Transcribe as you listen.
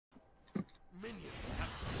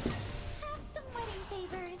Have some wedding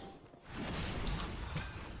favors.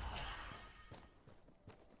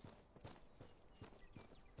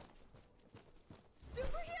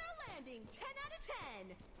 Superhero landing, 10 out of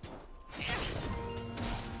 10.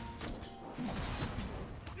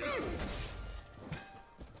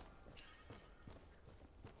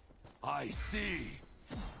 I see.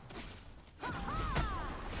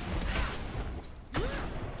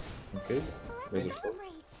 Okej, zajdziesz to.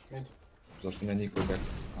 Great. Zašto ne niko back?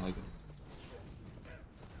 Ajde.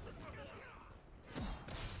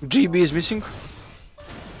 GB is missing.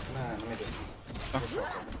 Ne ide. Još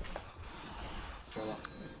oko. Čela.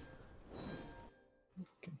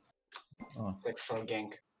 Sexual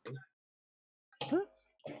gang.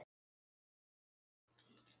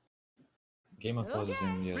 Game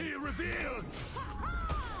pokazujem je... Be revealed.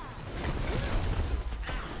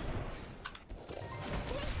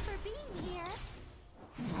 Thanks for being here.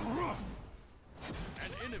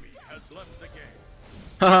 An enemy has left the game.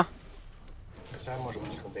 Haha. Sad možemo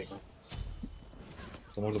njihov bacon.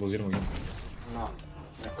 To možda poziramo game. No,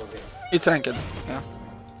 ne pozivam. It's ranked. Yeah.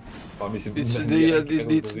 Pa mislim...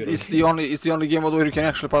 It's the only game mode where you can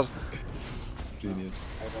actually pass. I don't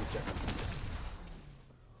care.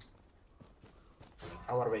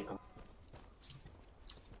 Our bacon.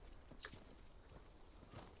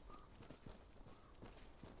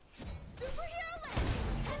 Superhero landing,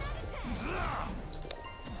 10 out of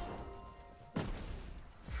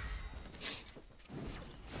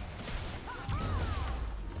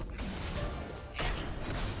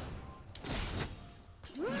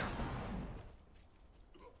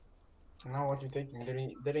 10. Now what you taking?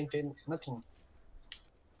 There ain't nothing.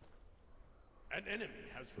 An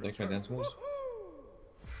enemy has Like my dance moves?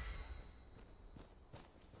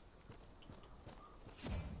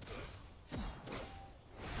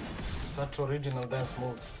 Such original dance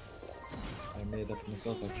moves. I made that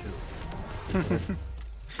myself actually.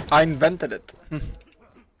 I invented it.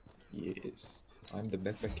 Yes. I'm the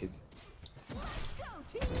backpack kid. Go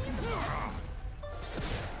team!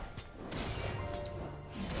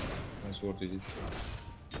 Nice work you did.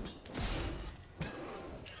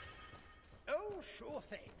 Oh, sure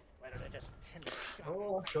thing. Why don't I just tend to go?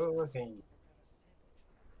 Oh, sure thing.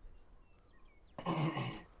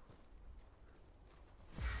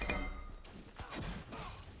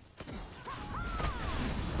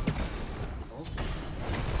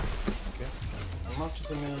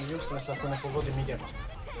 Malčice mi je useless ako ne pogodim igama.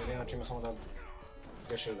 Jer inače ima samo da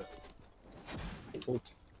dešilda. Put.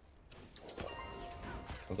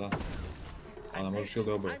 Pa da. A da možeš shield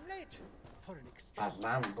oboje. I'm late for an exchange. Pa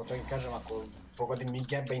znam, po to i kažem, ako pogodim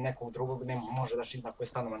igebe i nekog drugog, ne može da šilda ako je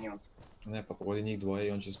stanovan i on. Ne, pa pogodi njih dvoje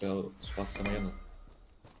i on će spasiti samo jednu.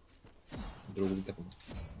 Drugu bi tepamo.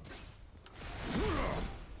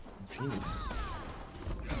 Jeez.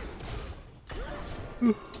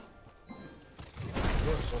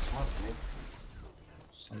 You're so smart, mate.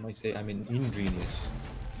 Some might say I'm an ingenious.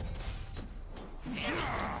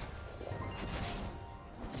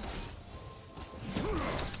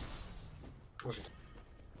 Užit.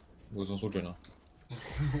 Bilo sam slučajno.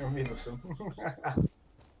 Vidio sam.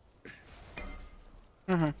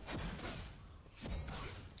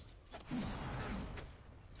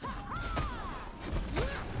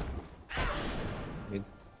 Mid.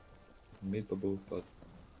 Mid pa both, pa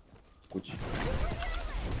kući.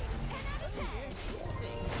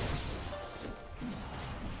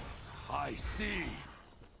 I see.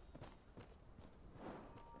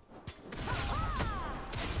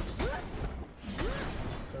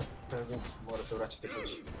 Peasant mora se vraćati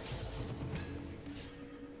kući.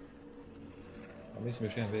 A mislim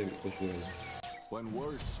još jedan wave, to ću da radim. When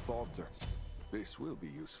words falter, this will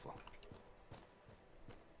be useful.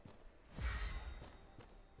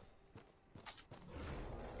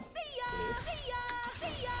 See ya! See ya!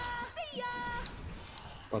 See ya! See ya!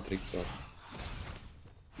 Patrik, car.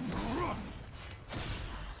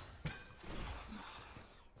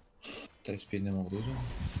 Taj speed ne mogu da uzem.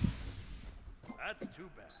 That's too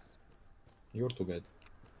bad. You're too bad.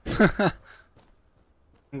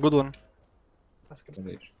 Good one. Da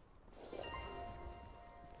vidiš.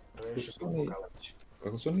 Previše smo Bogalavić.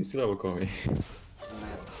 Kako su oni silavo kao mi?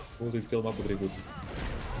 Ne znam. Smo uzeli cijelu mapu 3 puta.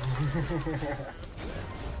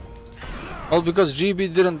 All because GB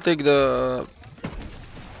didn't take the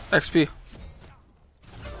XP.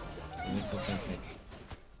 Makes no sense, mate.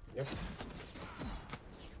 Yep.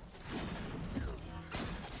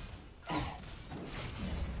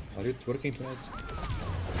 Are you twerking tonight?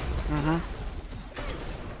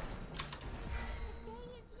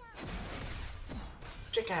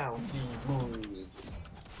 Check out these moves.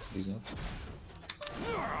 Please not.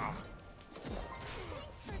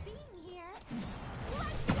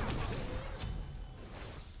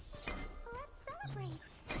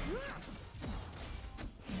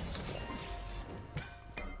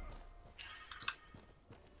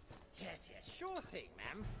 yes, sure thing,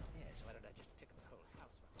 ma'am. Yes, why don't I just pick up the whole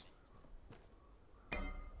house?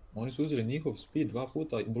 Oni su uzeli njihov speed 2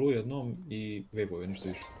 puta, blue jednom i wave-ove, ništa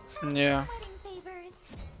više. Yeah. Wedding favors.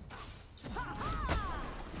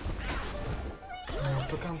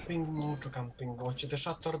 Mucho camping. Hoćete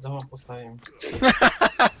šator da vam postavim?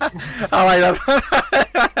 I like that one.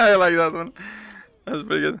 I like that one. That's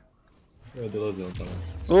pretty good. Ja dolaze on tamo.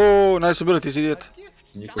 Oh, nice abilities, idiot.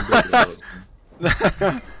 Njihov blue dolaze.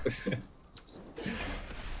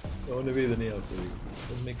 On ne vidi nijako.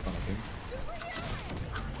 Don't make fun of him.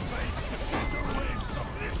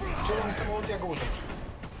 Čelo mi samo ultija gužem.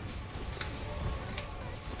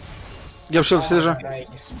 Give shield, Caesar. Daj,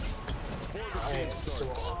 nisu. Aj, su.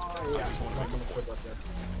 Ja sam tako ne prebati.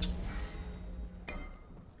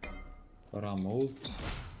 Ram ult.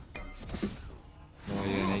 Ovo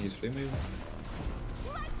je Aegis što imaju.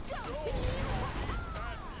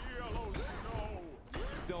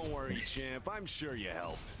 Don't worry, champ. I'm sure you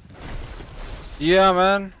helped. Yeah,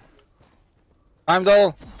 man. I'm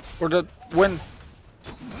dull for the win.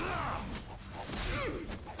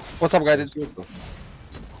 What's up, guys?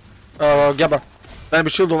 Geba. Da bi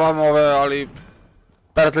shieldu vam ove, ali...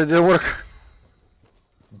 apparently didn't work.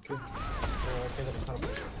 Okay.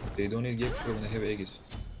 They don't need Geb shield when they have Aegis.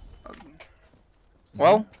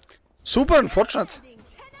 Well, super unfortunate.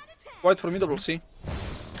 Quite formidable, see?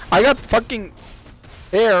 I got fucking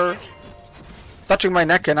hair touching my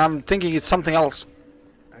neck and I'm thinking it's something else.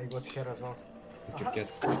 I got here as well. With your cat.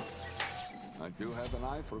 I do have an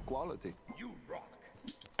eye for quality.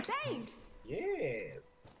 Thanks. Yeah.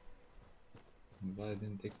 Why I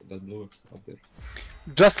didn't take that blue up there?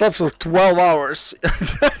 Just slept for 12 hours.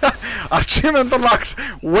 Achievement unlocked.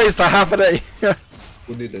 Waste a half a day.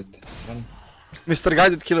 Who did it? Run. Mr.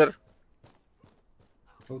 Guided Killer.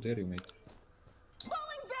 How dare you, mate?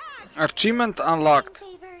 Falling back. Achievement unlocked.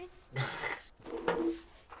 Favors.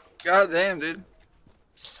 God damn, dude.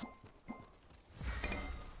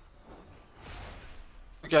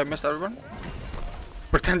 Okay, I missed everyone.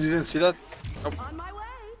 Pretend you didn't see that. Nope. On my way.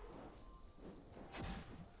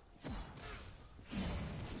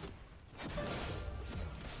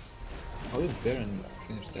 How did Baron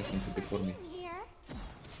finish that into before me? Here.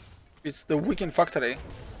 It's the weekend factory.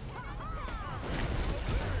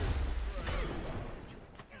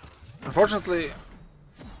 Unfortunately,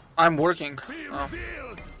 I'm working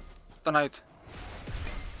tonight.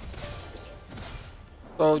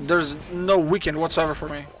 So there's no weekend whatsoever for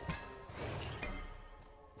me.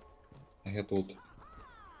 I had ult.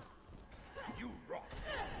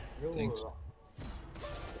 Thanks.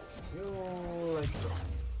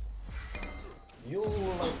 You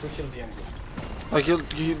like to heal the enemies. Like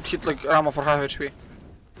he hit like Rama for half HP.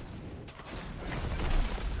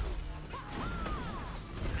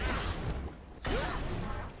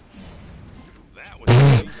 That was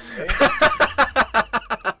easy.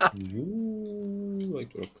 You like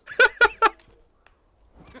to rock.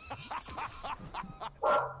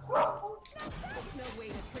 No way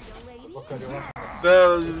to treat a lady. What kind of rock?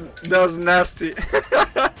 That was nasty.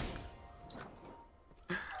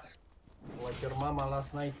 Like your mama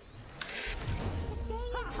last night.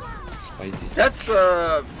 Spicy. That's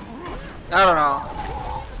I don't know.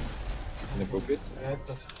 Inappropriate. It's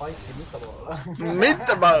a spicy meatball.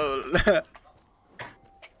 Meatball.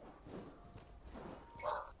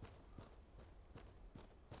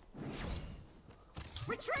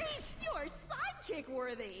 Retreat. You're sidekick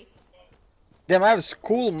worthy. Damn, I have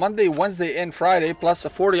school Monday, Wednesday, and Friday plus a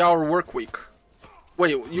 40-hour work week.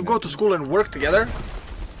 Wait, you go to school and work together?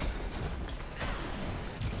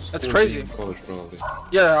 That's School crazy. in college probably.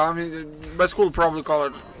 Yeah, I mean, by school probably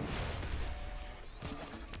college.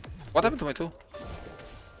 What happened to my tool?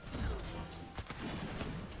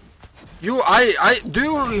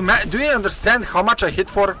 Do you understand how much I hit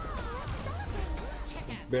for?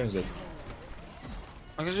 Baron's dead.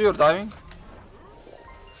 I guess you're diving.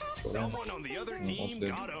 Someone on the other team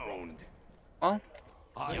dead. got owned. Oh,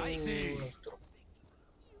 I see.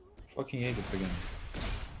 Fucking Aegis again.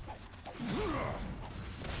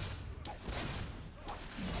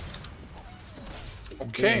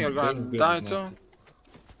 okay, you're gonna Baron's die is too. nasty.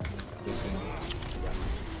 This one.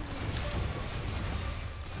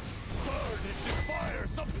 Fire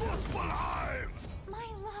some Muspelheim! My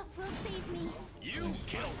love will save me. You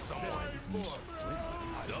killed someone.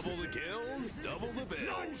 Double the kills, double the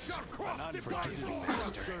bills.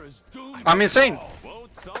 I'm insane.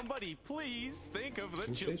 Won't somebody please think of the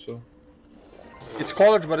You say children? so. It's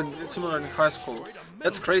college, but it's similar in high school.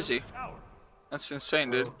 That's crazy. That's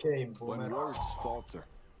insane, dude. Okay, When boomer. words falter,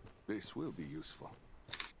 this will be useful.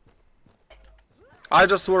 I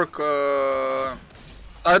just work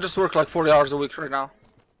I just work like 40 hours a week right now.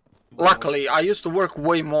 Luckily, I used to work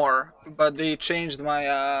way more, but they changed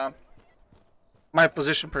my my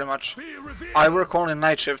position pretty much. I work only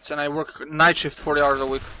night shifts, and I work night shift 40 hours a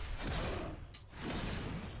week.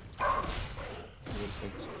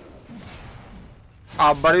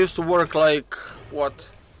 But I used to work like what,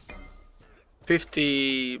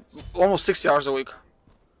 50, almost 60 hours a week.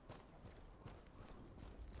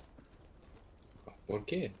 ¿Por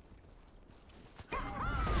qué?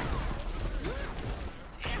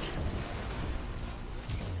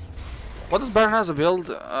 What does Baron has a build?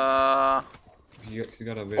 He's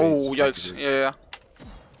got a very Oh yikes! spicy build. Yeah.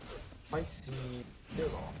 Spicy hero.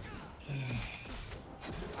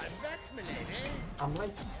 I'm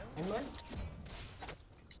like.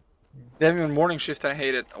 They have me on morning shift and I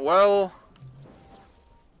hate it. Well,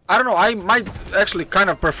 I don't know. I might actually kind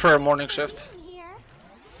of prefer morning shift. Here.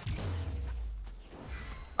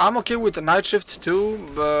 I'm okay with the night shift too,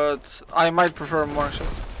 but I might prefer morning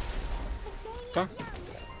shift. Okay.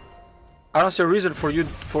 I don't see a reason for you.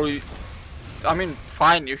 I mean,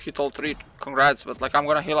 fine, you hit all 3. Congrats, but like I'm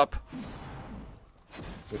gonna heal up.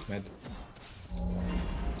 With med.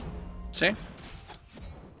 See?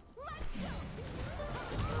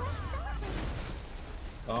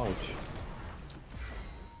 Ouch.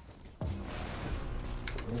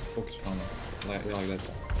 Don't focus from like that.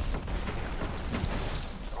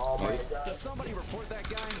 Oh my god. Did somebody report that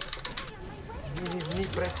guy? This is me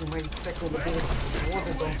pressing my second ability. It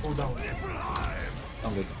wasn't on cooldown.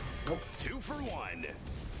 I'm dead. 2 for 1.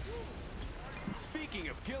 Speaking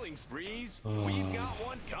of killing sprees, we've got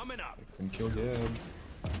one coming up. I couldn't kill Gab.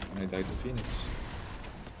 And I died to Phoenix.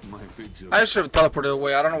 I should have teleported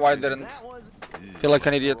away. I don't know why I didn't. That was Feel like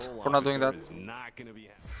an idiot for not doing that. is not gonna be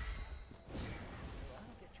happy.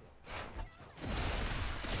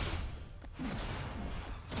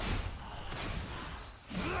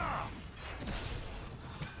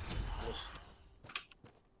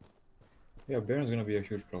 Yeah, Baron's gonna be a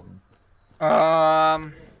huge problem.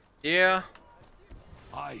 Yeah.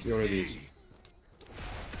 He already is.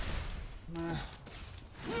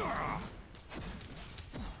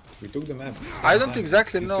 We took the map. I don't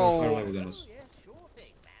exactly He's still far know. away than us. Sure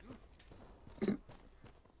thing, ma'am.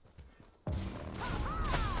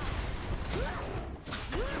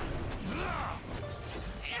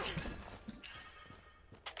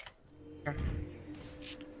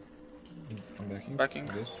 I'm backing. Backing.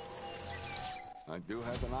 I guess. I do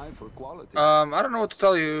have an eye for quality. I don't know what to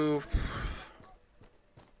tell you.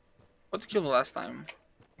 What killed me last time?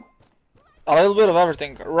 A little bit of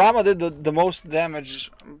everything. Rama did the most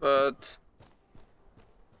damage, but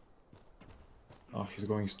Oh, he's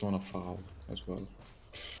going stone of foul as well.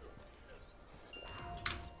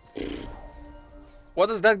 what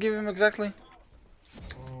does that give him exactly?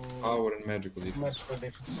 Power and magical defense. Magical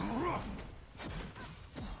defense.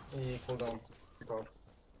 He cooldown. God.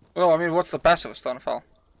 Well, I mean, what's the passive Stonefall?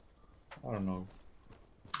 I don't know.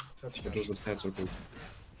 Such But those stats are good.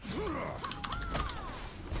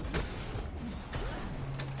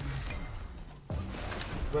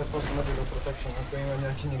 Bez posto magical protection, ako ima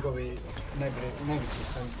neki njegovi najveći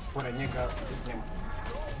sam pored njega, nema.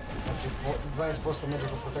 Znači 20%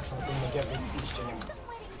 magical protection ako ima gap ići će njemu.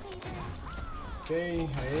 Okay,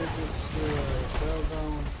 hiatus, shell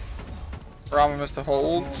down. Rama missed the whole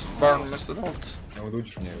ult, Baron missed the ult. Evo da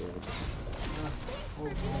uđeš u njega. Mogu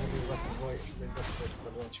bi izbaciti dvoje, da izbaciti dvoje, pa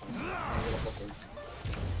dva ćemo. Ne bila pokojna.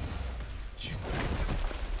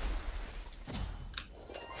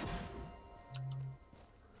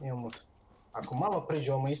 Imam ult. Ako malo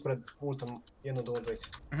pređemo ispred ultom 1 do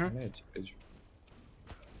 20. Neće pređu.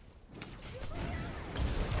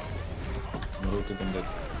 Rooted and dead.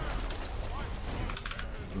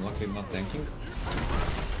 I'm luckily not tanking.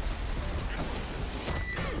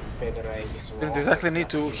 Pedra i su... Didn't exactly need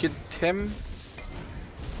to hit him.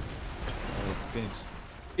 Phoenix.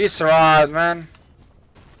 It's right, man.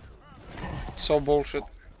 So bullshit.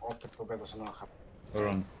 Opet pobegao sam na hap.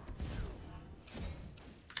 Run.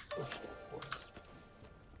 Uš, kurac.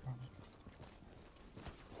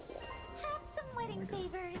 Have some wedding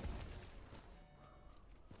favors.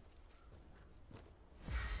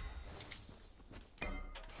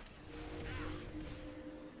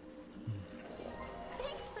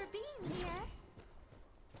 Thanks for being here.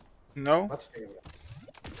 No, What failure?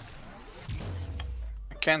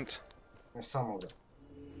 I can't. Ne samo ovdje.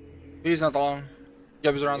 He's not alone.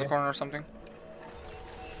 Gab is around the Yes. corner or something.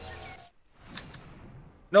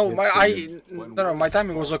 No, my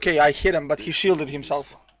timing was okay. I hit him, but he shielded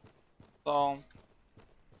himself. So,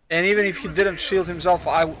 and even if he didn't shield himself,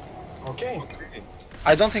 Okay.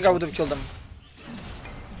 I don't think I would have killed him.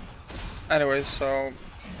 Anyways, so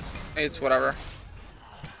It's whatever.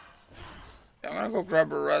 Yeah, I'm gonna go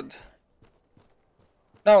grab a red.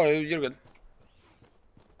 No, you're good.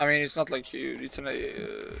 I mean, it's not like you. It's an.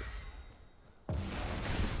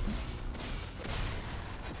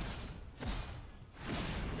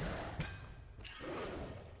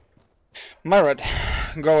 My red,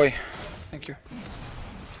 go away. Thank you.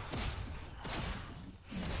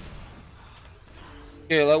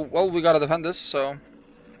 Okay, well, we gotta defend this, so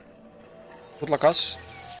good luck us.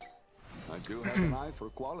 I do have an eye for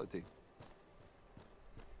quality.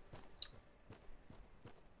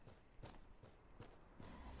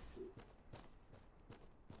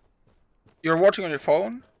 You're watching on your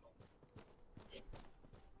phone?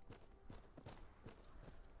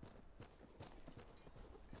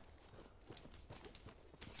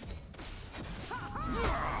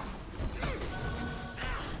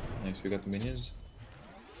 Nice, we got the minions.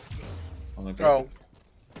 On my Oh. passive.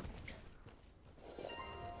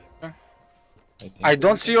 I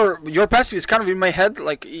don't see your passive is kind of in my head,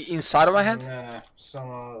 like inside of my head. Ne,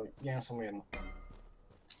 samo, imam samo jednu.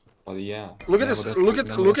 But yeah. Look at yeah, this. but Look that's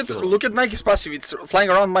at good. look at look at Nike's passive. It's flying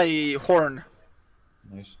around my horn.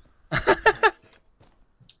 Nice.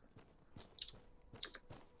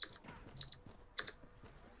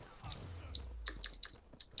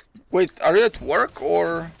 Wait, are you at work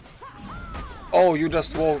or? Oh, you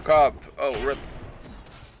just woke up. Oh, rip.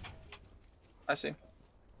 I see.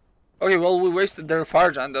 Okay, well, we wasted their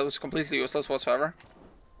fire giant. That was completely useless whatsoever.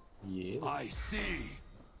 Yeah. I see.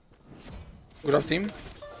 Good job, team.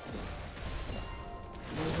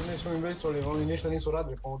 Nismo im vestovali, oni ništa nisu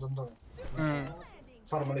radili povodom toga.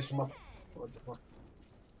 Farmali su mapu.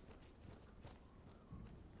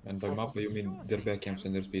 And by map you mean their back camps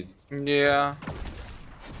and their speed. Yeah.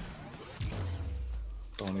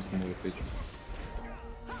 Stvarno nismo mogli prići.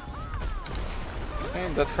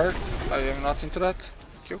 Okay, that hurt. I am not into that.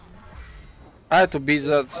 Thank you. I had to beat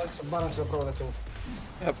that. Barem se zapravo da će ult.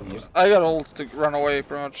 Yep. I got ult to run away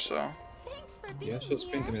pretty much, so. Thanks for being Ja sad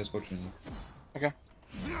sprintam i da skočim na njih. Okay.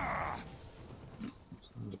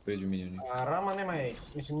 Da priđu minioni. A Rama nema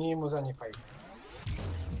Ace, mislim nije imao zadnji fight.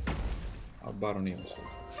 A Baron imam sad.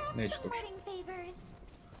 Neću skočiti. wedding favors.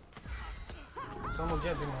 Samo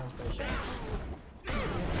Gab ima taj hit.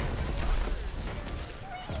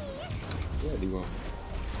 Jedi go.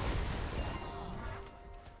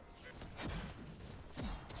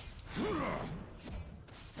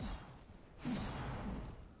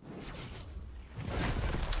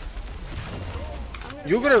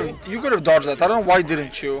 You could have dodged that. I don't know why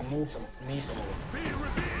didn't you? Nisam ovo.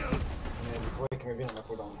 Ne, dvojke mi je bilo na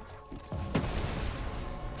cooldownu.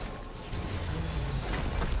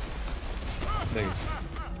 Daj ga.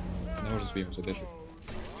 Ne može da svijem sad, dešaj.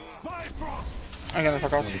 I'm gonna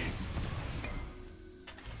fuck out.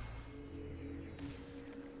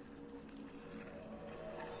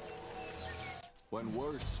 When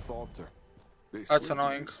words falter, they That's still be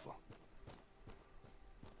annoying. useful.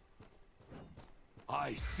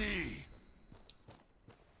 I see.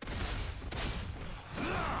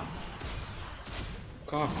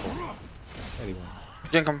 Kako? Jedi go.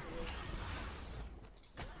 Jenkom.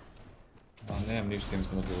 A nemam ništa, imam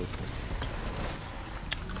samo dvojku.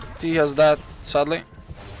 He has that, sadly.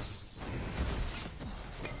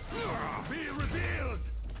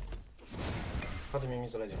 Hadi mi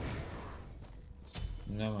iza leđa.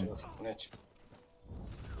 Nemam. Neće.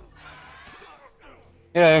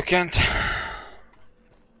 Yeah, you can't.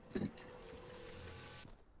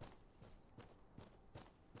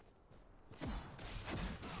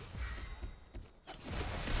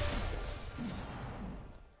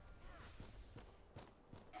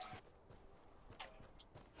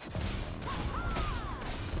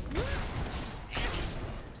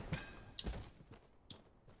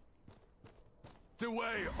 The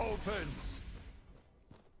way opens.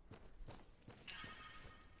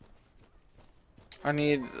 I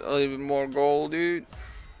need a little bit more gold, dude.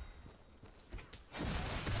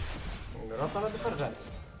 Vjerojatno na Divergent.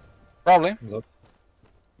 Probably. Dobro.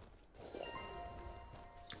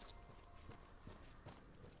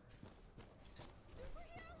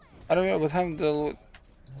 I don't know what happened to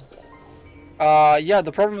yeah,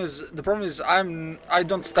 the problem is I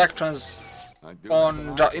don't stack trans I do On have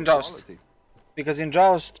an Jou- eye in for Joust. quality. because in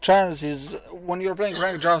Joust trans is when you're playing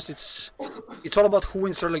ranked Joust it's all about who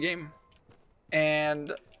wins early game.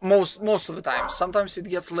 And most of the time. Sometimes it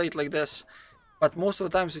gets late like this. But most of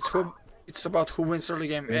the times it's about who wins early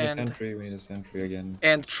game. We need a sentry, we need a sentry again.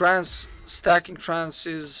 And stacking trans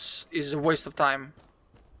is a waste of time.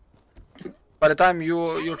 By the time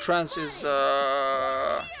your trans is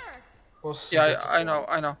yeah, I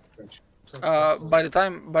know. By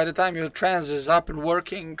the time your trans is up and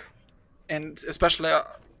working, and especially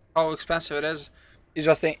how expensive it is, it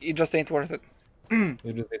just ain't worth it.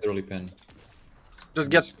 You just literally pen. Just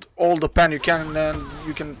get all the pen you can, and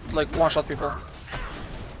you can like one-shot people.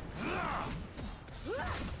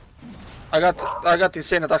 I got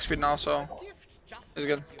insane attack speed now, so it's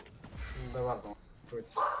good.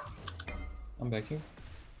 I'm back here.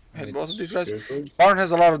 Hit both of these guys. Careful. Baron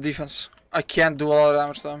has a lot of defense. I can't do a lot of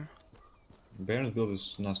damage to them. Baron's build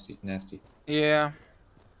is nasty. Yeah.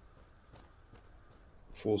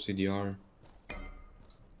 Full CDR,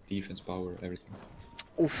 defense power, everything.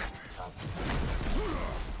 Oof.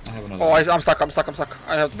 I have another. Oh, I'm stuck.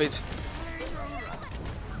 I have bait.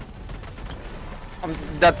 I'm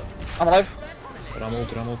dead. I'm alive. Ram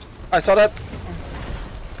ult. I saw that.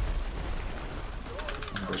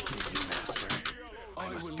 I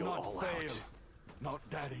must go all out. Not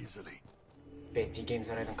that easily. 5. game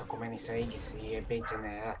za redom kako meni sa Aegis i bejce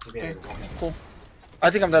ne aktiviraju uopšte. Cool.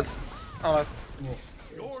 I think I'm dead. I'm alive. Nis.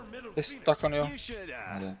 They're stuck on you.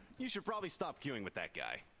 You should probably stop queuing with that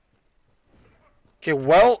guy. Okay,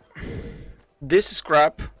 well, this is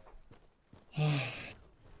crap.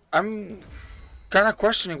 I'm kind of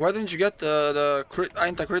questioning why didn't you get the crit,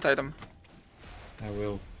 anti-crit item? I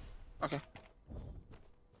will. Okay.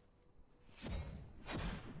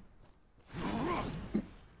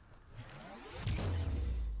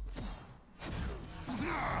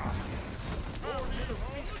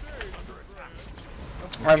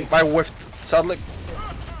 I whiffed, sadly.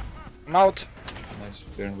 I'm out. Nice.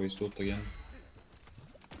 Baron waste ult again.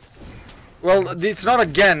 Well, it's not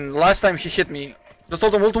again. Last time he hit me. Just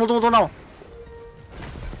ult him now.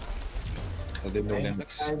 I did no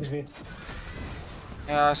damage. Aegis mid.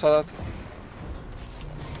 Yeah, I saw that.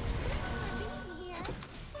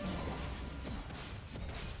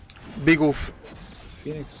 Big oof.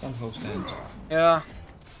 Phoenix somehow stands. Yeah.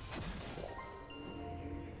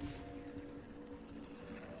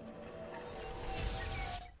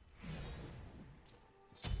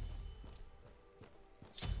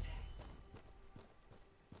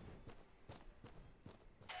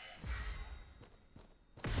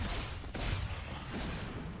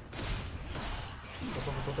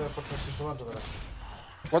 To je počeo si Svančo da radi.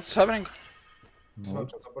 What's happening? No.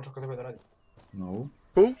 Svančo, to počeo kod tebe da radi. No.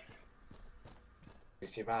 Who? Ti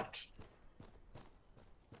si vač.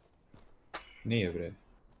 Nije bre.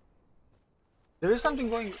 There is something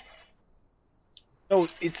going. No,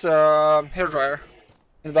 it's a hair dryer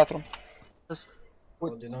in the bathroom. Just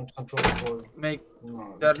Ovdje non control for... make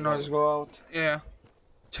No, that neki noise value. go out. Yeah,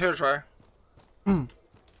 it's hair dryer.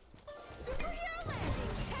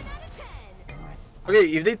 Okay,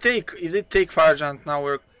 if they take Fire Giant now,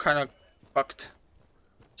 we're kind of fucked.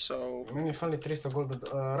 So Meni fali 300 golda.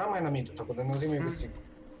 Rama je na midu, tako da ne uzimaju ga sigurno.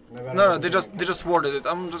 no, they just warded it.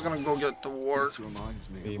 I'm just gonna go get the ward. This reminds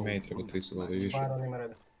me I of meni treba 300 goda više. Baron ima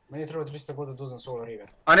reda. Meni treba 300 golda da uzem Solar River.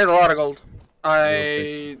 I need a lot of gold.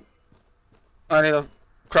 I need a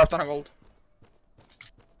crap ton of gold.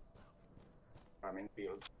 Ramen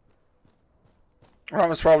build.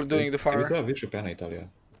 Ram is probably doing the Tebi fire. treba više pena Italija.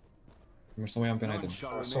 Imaš samo jedan pen item.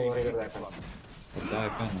 Solar River daje pen. Pa daj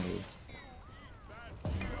pen, ali...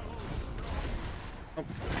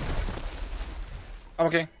 I'm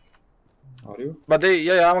okay. Are you? But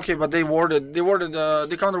yeah, I'm okay. But they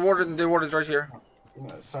counter warded, and they warded right here.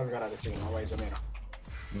 Sad ga rade sigurno, ovaj izomira.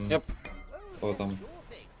 Yep. Ovo tamo.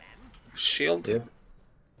 Shield. Yep.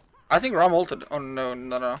 I think Ram ulted. Oh no.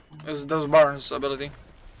 That was Baron's ability.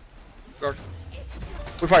 Guard.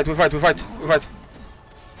 We fight.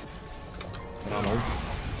 Rama ult.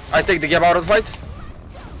 I take the gap out of the fight.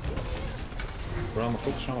 Rama,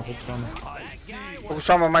 focus Rama. Focus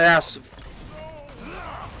Ram on my ass.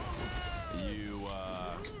 You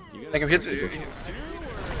Make him hit.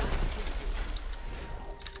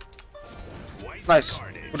 Nice.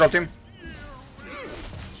 We dropped him.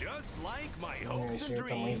 just like my Ne, hopes and išli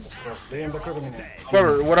tamo dreams. iza skroz. Da idem da krugam i ne.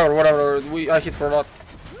 Whatever. I hit for a lot.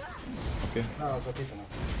 Okay. Da, za pitanje.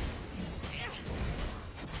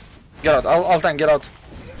 Get out. I'll tank. Get out.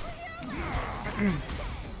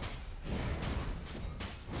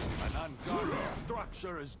 an unguarded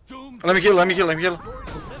structure is doomed. Let me heal.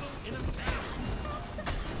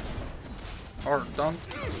 Or don't.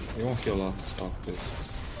 You won't kill a lot of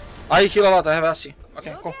this. I heal a lot. I have AC.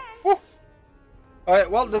 Okay, cool. Woo. Alright,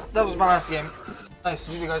 well, that was my last game. Nice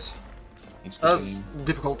to meet you guys. Thanks for That was playing.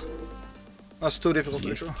 difficult. That's too difficult to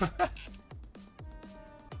be true.